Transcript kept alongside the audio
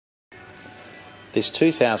This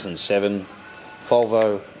 2007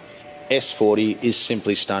 Volvo S40 is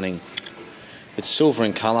simply stunning. It's silver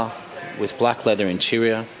in colour with black leather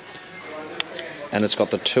interior, and it's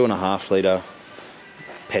got the 2.5 litre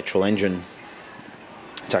petrol engine.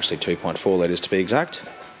 It's actually 2.4 litres to be exact.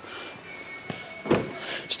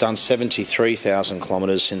 It's done 73,000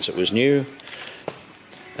 kilometres since it was new,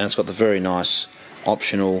 and it's got the very nice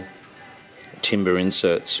optional timber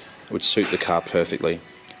inserts which suit the car perfectly.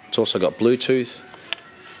 It's also got Bluetooth,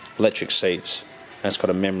 electric seats, and it's got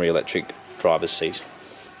a memory electric driver's seat.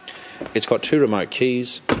 It's got 2 remote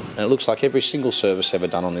keys, and it looks like every single service ever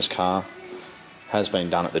done on this car has been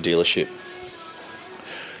done at the dealership.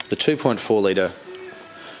 The 2.4 litre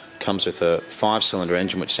comes with a 5-cylinder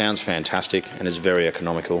engine, which sounds fantastic and is very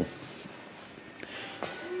economical.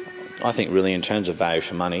 I think really in terms of value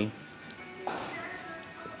for money,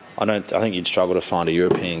 I think you'd struggle to find a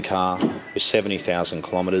European car with 70,000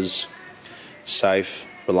 kilometres, safe,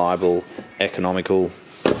 reliable, economical,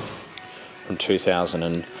 from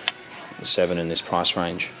 2007 in this price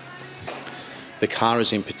range. The car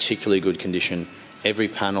is in particularly good condition. Every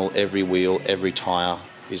panel, every wheel, every tyre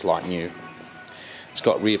is like new. It's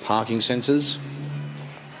got rear parking sensors,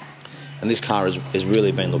 and this car has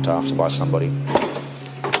really been looked after by somebody,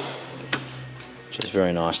 which is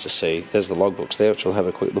very nice to see. There's the logbooks there, which we'll have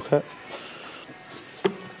a quick look at.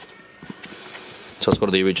 So it's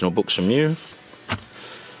got the original books from new.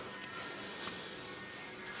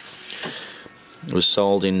 It was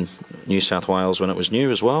sold in New South Wales when it was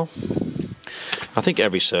new as well. I think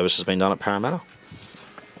every service has been done at Parramatta.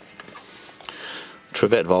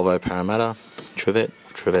 Trevette Volvo Parramatta,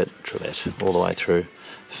 Trevette, all the way through.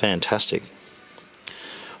 Fantastic.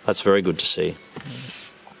 That's very good to see.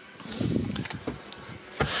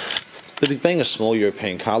 But being a small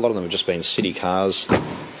European car, a lot of them have just been city cars,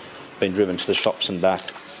 been driven to the shops and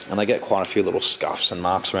back, and they get quite a few little scuffs and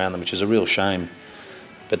marks around them, which is a real shame.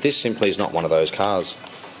 But this simply is not one of those cars.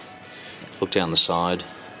 Look down the side.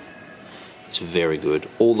 It's very good.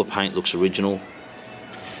 All the paint looks original.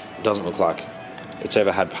 It doesn't look like it's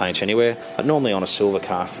ever had paint anywhere. But normally on a silver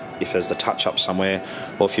car, if there's the touch-up somewhere,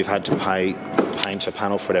 or if you've had to paint a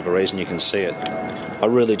panel for whatever reason, you can see it. I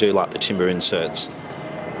really do like the timber inserts.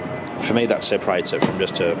 For me, that separates it from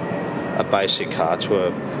just a basic car to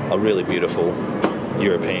a really beautiful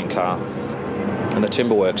European car. And the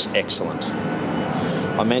timber work's excellent.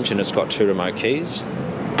 I mentioned it's got 2 remote keys.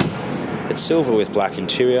 It's silver with black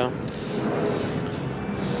interior.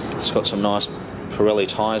 It's got some nice Pirelli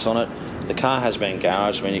tyres on it. The car has been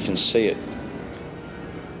garaged, you can see it.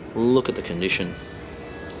 Look at the condition.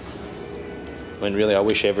 I mean, really, I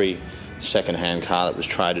wish every second-hand car that was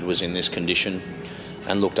traded was in this condition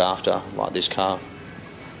and looked after like this car.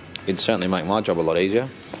 It'd certainly make my job a lot easier.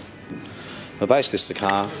 But basically, this is the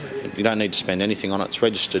car. You don't need to spend anything on it. It's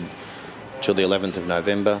registered till the 11th of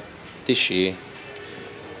November this year.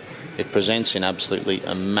 It presents in absolutely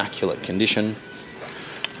immaculate condition.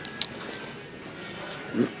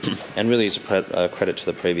 And really is a credit to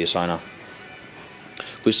the previous owner.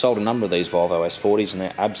 We've sold a number of these Volvo S40s and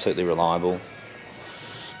they're absolutely reliable.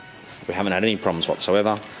 We haven't had any problems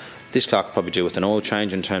whatsoever. This car could probably do with an oil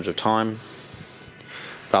change in terms of time.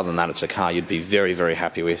 But other than that, it's a car you'd be very, very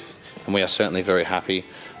happy with. And we are certainly very happy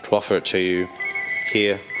to offer it to you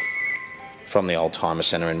here from the Old Timer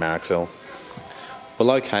Centre in Marrickville. We're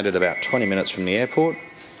located about 20 minutes from the airport.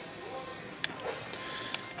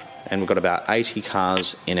 And we've got about 80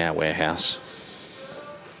 cars in our warehouse.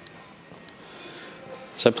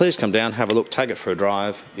 So please come down, have a look, take it for a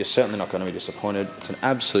drive. You're certainly not going to be disappointed. It's an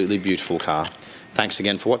absolutely beautiful car. Thanks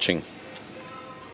again for watching.